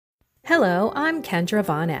Hello, I'm Kendra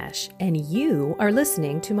Von Esch, and you are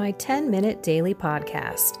listening to my 10-minute daily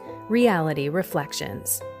podcast, Reality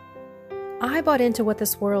Reflections. I bought into what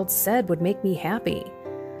this world said would make me happy.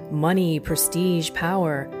 Money, prestige,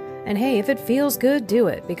 power. And hey, if it feels good, do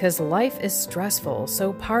it, because life is stressful,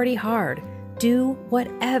 so party hard. Do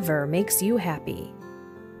whatever makes you happy.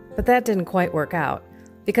 But that didn't quite work out,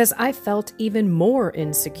 because I felt even more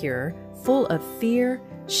insecure, full of fear,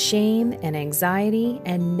 shame, and anxiety,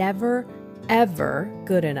 and never, ever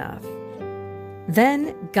good enough.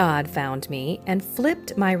 Then God found me and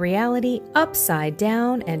flipped my reality upside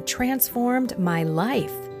down and transformed my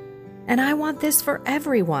life. And I want this for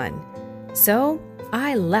everyone. So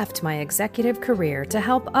I left my executive career to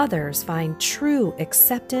help others find true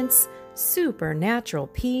acceptance, supernatural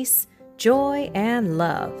peace, joy, and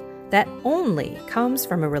love that only comes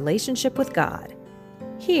from a relationship with God.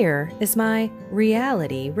 Here is my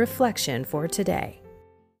reality reflection for today.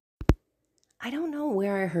 I don't know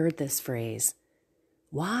where I heard this phrase.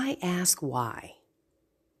 Why ask why?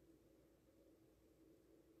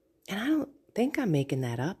 And I don't think I'm making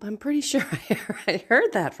that up. I'm pretty sure I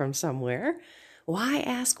heard that from somewhere. Why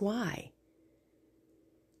ask why?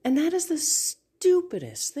 And that is the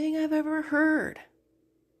stupidest thing I've ever heard.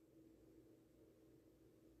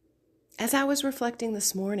 As I was reflecting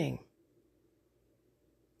this morning,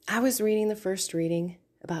 I was reading the first reading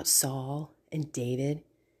about Saul and David,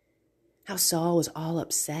 how Saul was all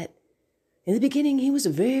upset. In the beginning, he was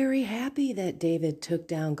very happy that David took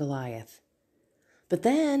down Goliath. But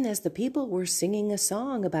then, as the people were singing a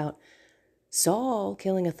song about Saul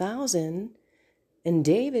killing 1,000 and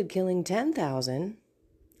David killing 10,000,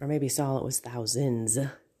 or maybe Saul it was thousands,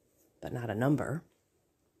 but not a number,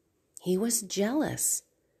 he was jealous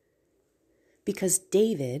because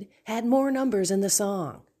David had more numbers in the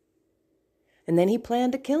song. And then he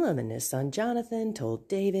planned to kill him, and his son Jonathan told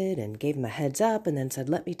David and gave him a heads up and then said,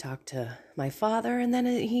 "Let me talk to my father." And then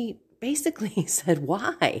he basically said,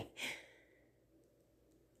 why?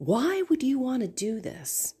 Why would you want to do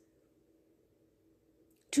this?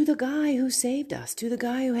 To the guy who saved us, to the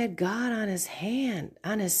guy who had God on his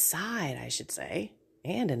side, I should say,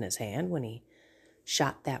 and in his hand when he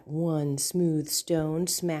shot that one smooth stone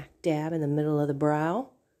smack dab in the middle of the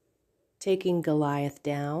brow, taking Goliath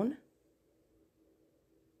down.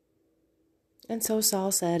 And so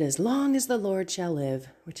Saul said, "As long as the Lord shall live,"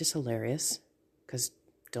 which is hilarious, because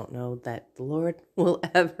don't know that the Lord will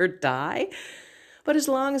ever die. But as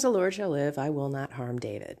long as the Lord shall live, I will not harm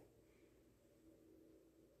David.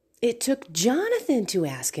 It took Jonathan to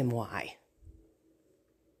ask him why.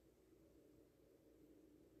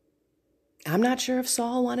 I'm not sure if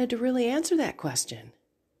Saul wanted to really answer that question.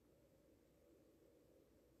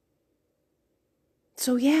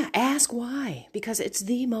 So yeah, ask why, because it's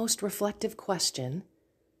the most reflective question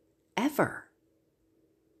ever.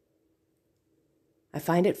 I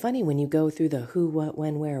find it funny when you go through the who, what,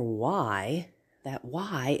 when, where, why, that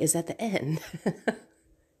why is at the end.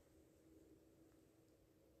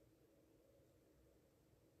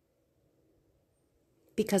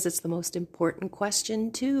 Because it's the most important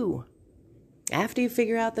question too. After you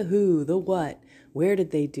figure out the who, the what, where did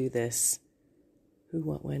they do this? Who,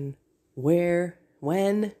 what, when, where,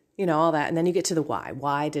 when, all that. And then you get to the why.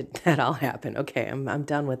 Why did that all happen? Okay, I'm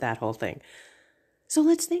done with that whole thing. So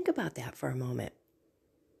let's think about that for a moment.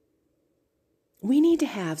 We need to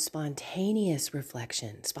have spontaneous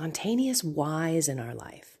reflection, spontaneous whys in our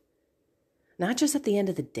life. Not just at the end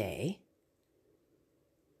of the day,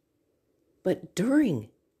 but during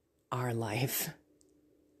our life.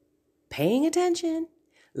 Paying attention,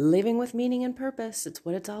 living with meaning and purpose. It's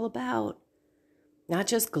what it's all about. Not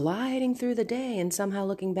just gliding through the day and somehow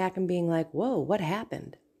looking back and being like, whoa, what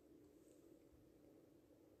happened?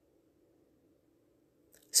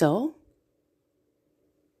 So,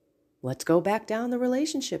 let's go back down the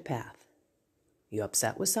relationship path. You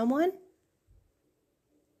upset with someone?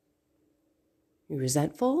 You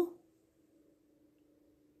resentful?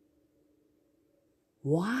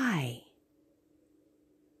 Why?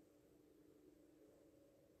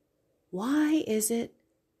 Why is it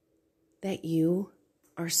that you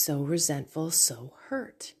are so resentful, so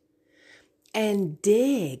hurt? And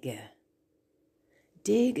dig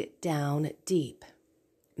down deep.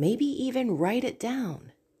 Maybe even write it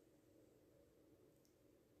down.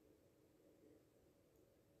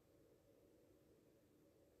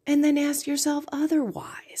 And then ask yourself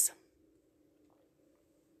otherwise.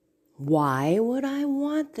 Why would I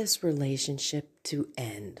want this relationship to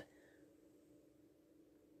end?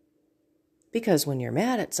 Because when you're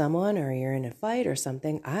mad at someone or you're in a fight or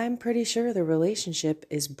something, I'm pretty sure the relationship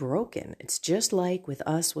is broken. It's just like with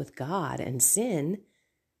us with God and sin.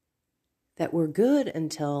 that we're good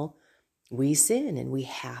until we sin, and we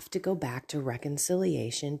have to go back to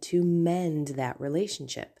reconciliation to mend that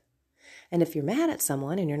relationship. And if you're mad at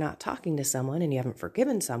someone and you're not talking to someone and you haven't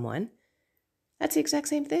forgiven someone, that's the exact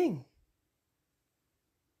same thing.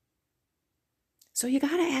 So you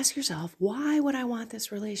got to ask yourself, why would I want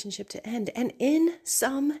this relationship to end? And in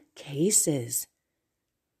some cases,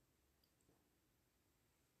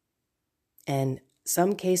 and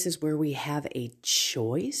some cases where we have a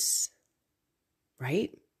choice,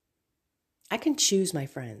 right? I can choose my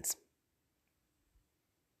friends.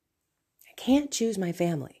 I can't choose my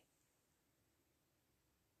family.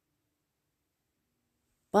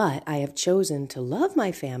 But I have chosen to love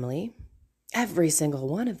my family, every single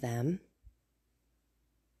one of them,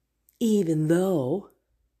 even though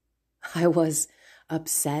I was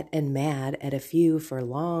upset and mad at a few for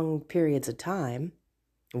long periods of time,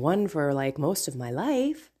 one for like most of my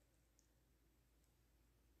life.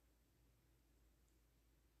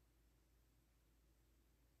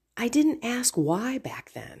 I didn't ask why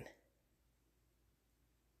back then.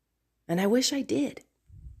 And I wish I did.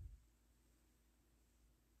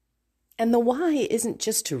 And the why isn't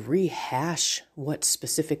just to rehash what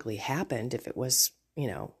specifically happened if it was,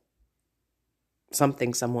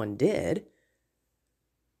 something someone did,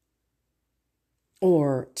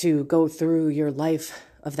 or to go through your life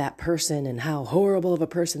of that person and how horrible of a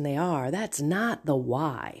person they are. That's not the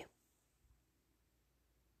why.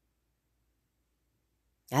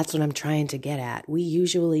 That's what I'm trying to get at. We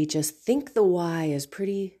usually just think the why is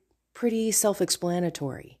pretty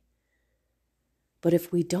self-explanatory. But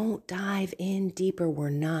if we don't dive in deeper, we're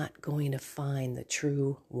not going to find the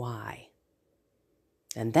true why.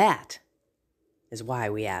 And that is why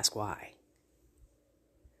we ask why.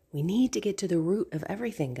 We need to get to the root of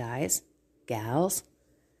everything, guys, gals.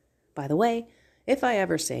 By the way, if I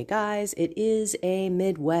ever say guys, it is a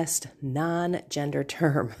Midwest non-gender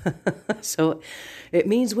term. So it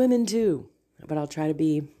means women too, but I'll try to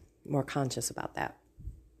be more conscious about that.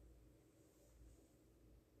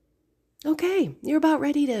 Okay, you're about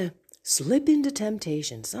ready to slip into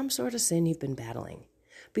temptation, some sort of sin you've been battling.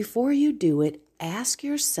 Before you do it, ask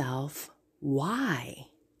yourself why.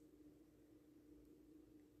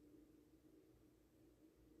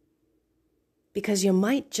 Because you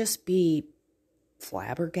might just be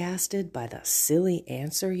flabbergasted by the silly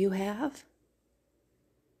answer you have,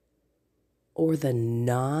 or the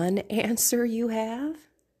non-answer you have.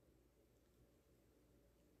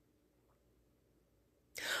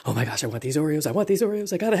 Oh my gosh, I want these Oreos. I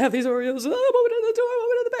gotta have these Oreos. Oh, I'm moving to the door, I'm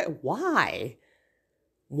moving to the back. Why?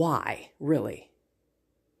 Why, really?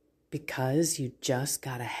 Because you just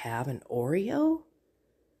gotta have an Oreo?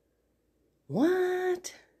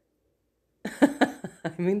 What?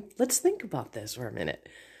 I mean, let's think about this for a minute.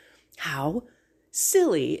 How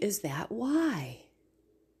silly is that why?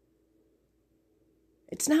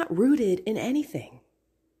 It's not rooted in anything.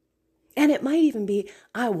 And it might even be,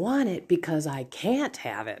 I want it because I can't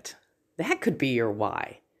have it. That could be your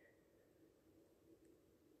why.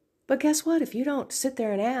 But guess what? If you don't sit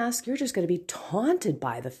there and ask, you're just going to be taunted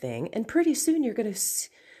by the thing. And pretty soon you're going to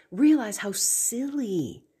realize how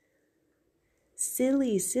silly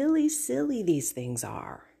these things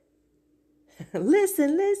are.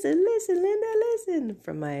 Listen, Linda, listen,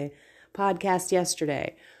 from my podcast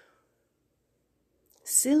yesterday.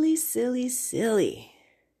 Silly.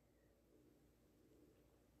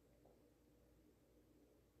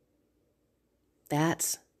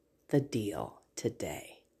 That's the deal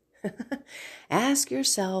today. Ask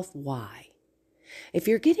yourself why. If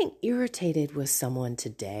you're getting irritated with someone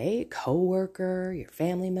today, coworker, your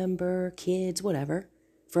family member, kids, whatever,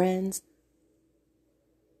 friends,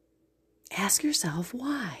 ask yourself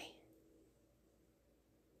why.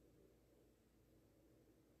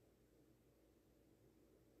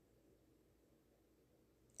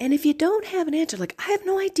 And if you don't have an answer, like, I have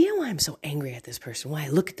no idea why I'm so angry at this person, why I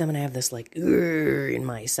look at them and I have this like, in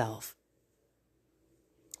myself,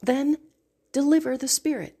 then deliver the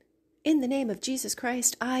spirit. In the name of Jesus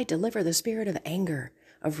Christ, I deliver the spirit of anger,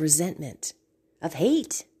 of resentment, of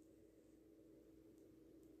hate.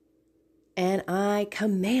 And I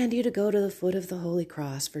command you to go to the foot of the holy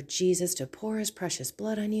cross for Jesus to pour his precious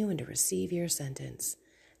blood on you and to receive your sentence,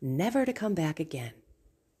 never to come back again.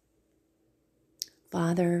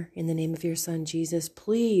 Father, in the name of your Son, Jesus,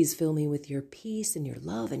 please fill me with your peace and your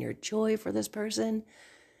love and your joy for this person.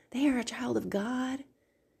 They are a child of God.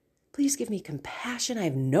 Please give me compassion. I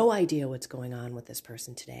have no idea what's going on with this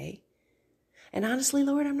person today. And honestly,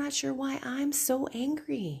 Lord, I'm not sure why I'm so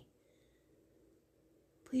angry.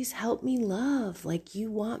 Please help me love like you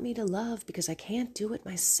want me to love, because I can't do it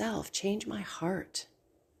myself. Change my heart.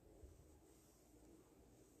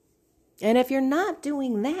 And if you're not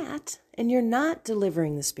doing that, and you're not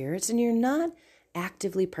delivering the spirits, and you're not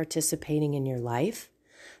actively participating in your life,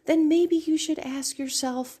 then maybe you should ask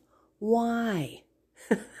yourself, why?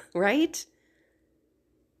 Right?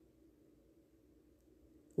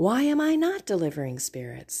 Why am I not delivering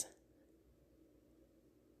spirits?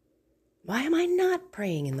 Why am I not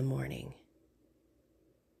praying in the morning?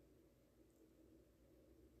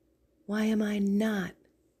 Why am I not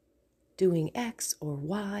doing X or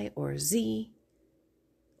Y or Z,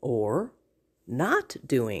 or not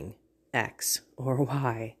doing X or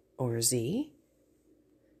Y or Z?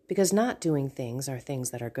 Because not doing things are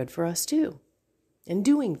things that are good for us too. And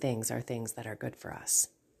doing things are things that are good for us.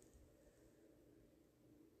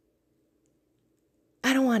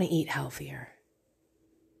 I don't want to eat healthier.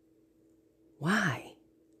 Why?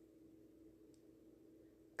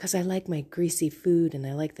 Because I like my greasy food and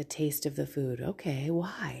I like the taste of the food. Okay,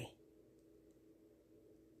 why?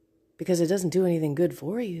 Because it doesn't do anything good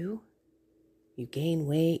for you. You gain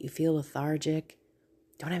weight, you feel lethargic,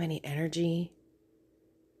 don't have any energy.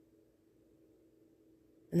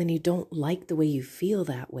 And then you don't like the way you feel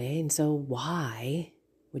that way, and so why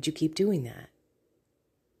would you keep doing that?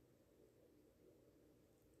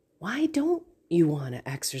 Why don't you want to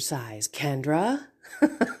exercise, Kendra?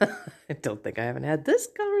 I don't think I haven't had this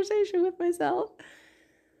conversation with myself.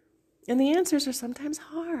 And the answers are sometimes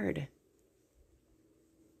hard.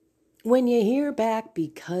 When you hear back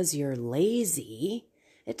because you're lazy,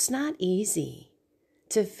 it's not easy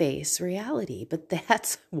to face reality. But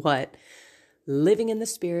that's what living in the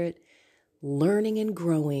Spirit, learning and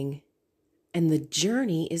growing, and the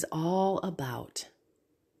journey is all about.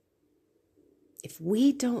 If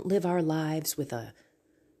we don't live our lives with a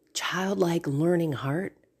childlike learning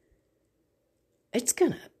heart, it's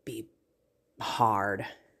going to be hard.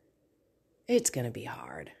 It's going to be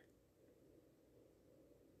hard.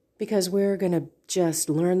 Because we're going to just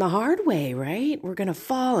learn the hard way, right? We're going to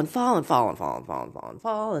fall and fall and fall and fall and fall and fall and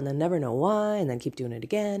fall and then never know why and then keep doing it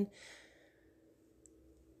again.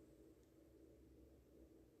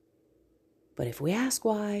 But if we ask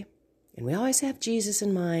why, and we always have Jesus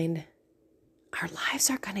in mind, our lives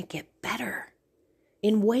are going to get better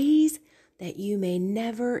in ways that you may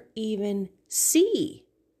never even see.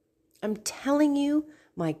 I'm telling you,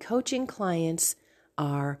 my coaching clients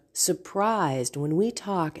are surprised when we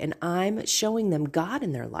talk and I'm showing them God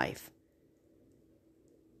in their life.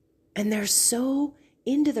 And they're so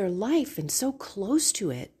into their life and so close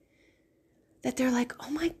to it that they're like, oh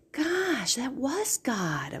my gosh, that was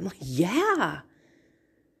God. I'm like, yeah.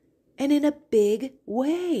 And in a big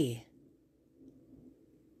way.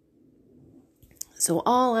 So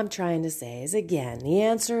all I'm trying to say is, again, the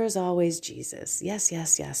answer is always Jesus. Yes,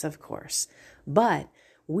 yes, yes, of course. But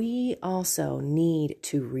we also need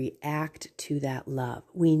to react to that love.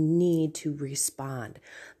 We need to respond.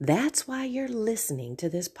 That's why you're listening to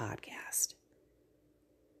this podcast.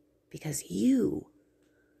 Because you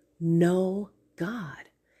know God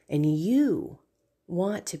and you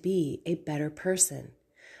want to be a better person,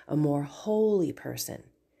 a more holy person,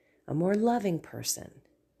 a more loving person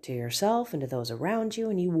to yourself and to those around you,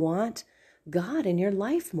 and you want God in your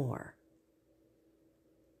life more.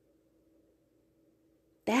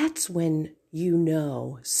 That's when you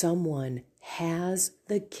know someone has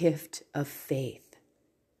the gift of faith,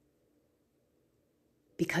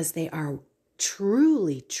 because they are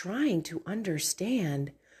truly trying to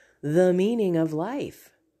understand the meaning of life.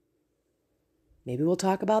 Maybe we'll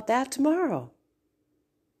talk about that tomorrow.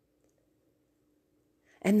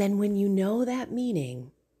 And then when you know that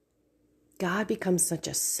meaning, God becomes such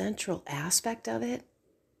a central aspect of it,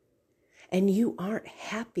 and you aren't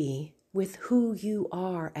happy with who you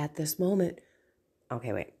are at this moment.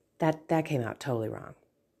 Okay, wait, that came out totally wrong.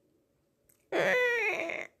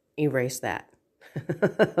 Erase that.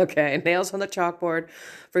 Okay, nails on the chalkboard.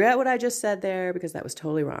 Forget what I just said there because that was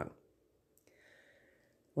totally wrong.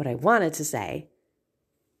 What I wanted to say,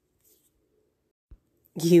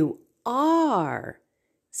 you are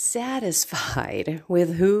satisfied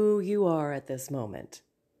with who you are at this moment.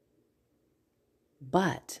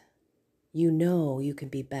 But you know you can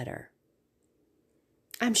be better.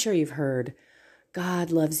 I'm sure you've heard,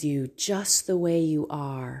 God loves you just the way you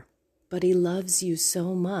are, but he loves you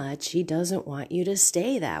so much, he doesn't want you to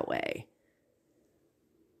stay that way.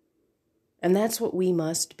 And that's what we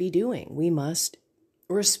must be doing. We must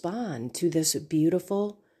respond to this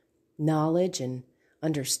beautiful knowledge and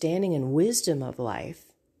understanding and wisdom of life,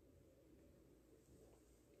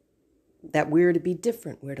 that we're to be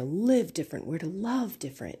different, we're to live different, we're to love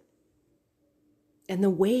different. And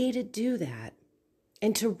the way to do that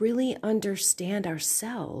and to really understand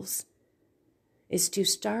ourselves is to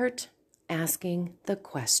start asking the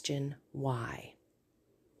question, why?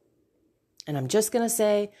 And I'm just going to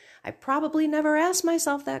say, I probably never asked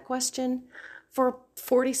myself that question for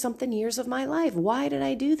 40-something years of my life. Why did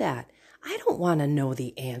I do that? I don't want to know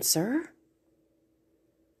the answer.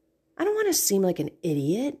 I don't want to seem like an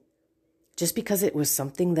idiot just because it was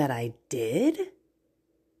something that I did.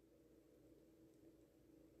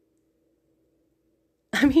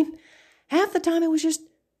 I mean, half the time it was just,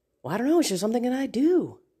 well, I don't know, it's just something that I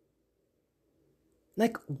do.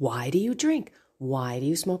 Like, why do you drink? Why do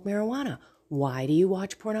you smoke marijuana? Why do you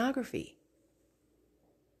watch pornography?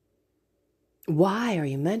 Why are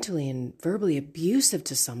you mentally and verbally abusive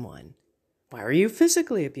to someone? Why are you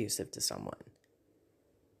physically abusive to someone?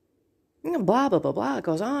 Blah, blah, blah, blah. It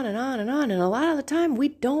goes on and on and on. And a lot of the time, we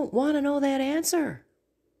don't want to know that answer.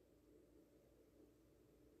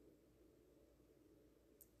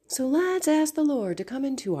 So let's ask the Lord to come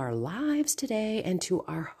into our lives today and to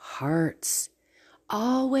our hearts.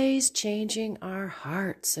 Always changing our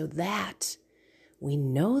hearts so that we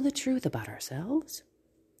know the truth about ourselves,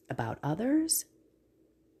 about others,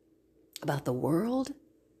 about the world,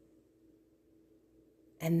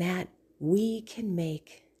 and that we can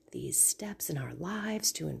make these steps in our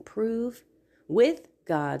lives to improve with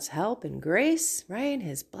God's help and grace, right?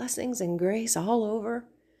 His blessings and grace all over.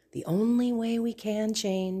 The only way we can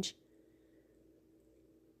change.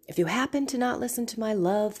 If you happen to not listen to my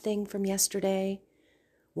love thing from yesterday,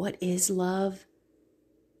 what is love?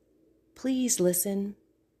 Please listen.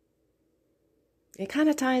 It kind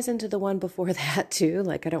of ties into the one before that too.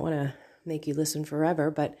 Like, I don't want to make you listen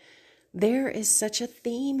forever, but there is such a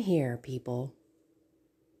theme here, people.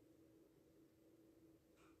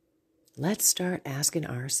 Let's start asking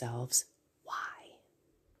ourselves why.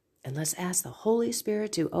 And let's ask the Holy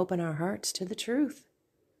Spirit to open our hearts to the truth.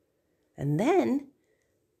 And then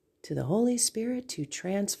to the Holy Spirit to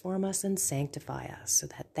transform us and sanctify us so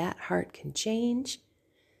that that heart can change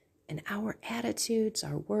and our attitudes,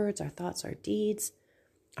 our words, our thoughts, our deeds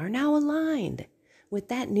are now aligned with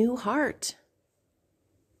that new heart.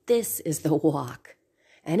 This is the walk.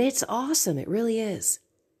 And it's awesome. It really is.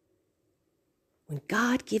 When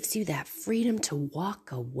God gives you that freedom to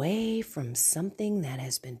walk away from something that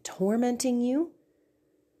has been tormenting you,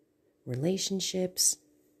 relationships,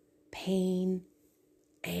 pain,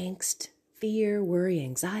 angst, fear, worry,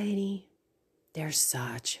 anxiety, there's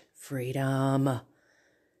such freedom.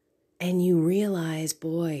 And you realize,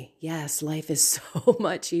 boy, yes, life is so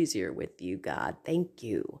much easier with you, God. Thank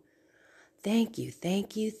you. Thank you,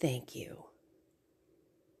 thank you, thank you.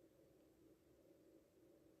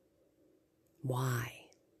 Why?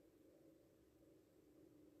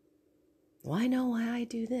 Well, I know why I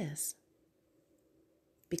do this.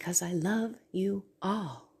 Because I love you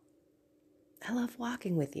all. I love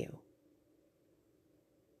walking with you.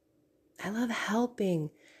 I love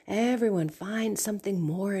helping everyone find something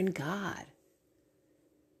more in God.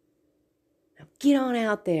 Now get on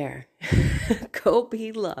out there. Go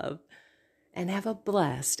be love and have a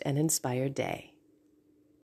blessed and inspired day.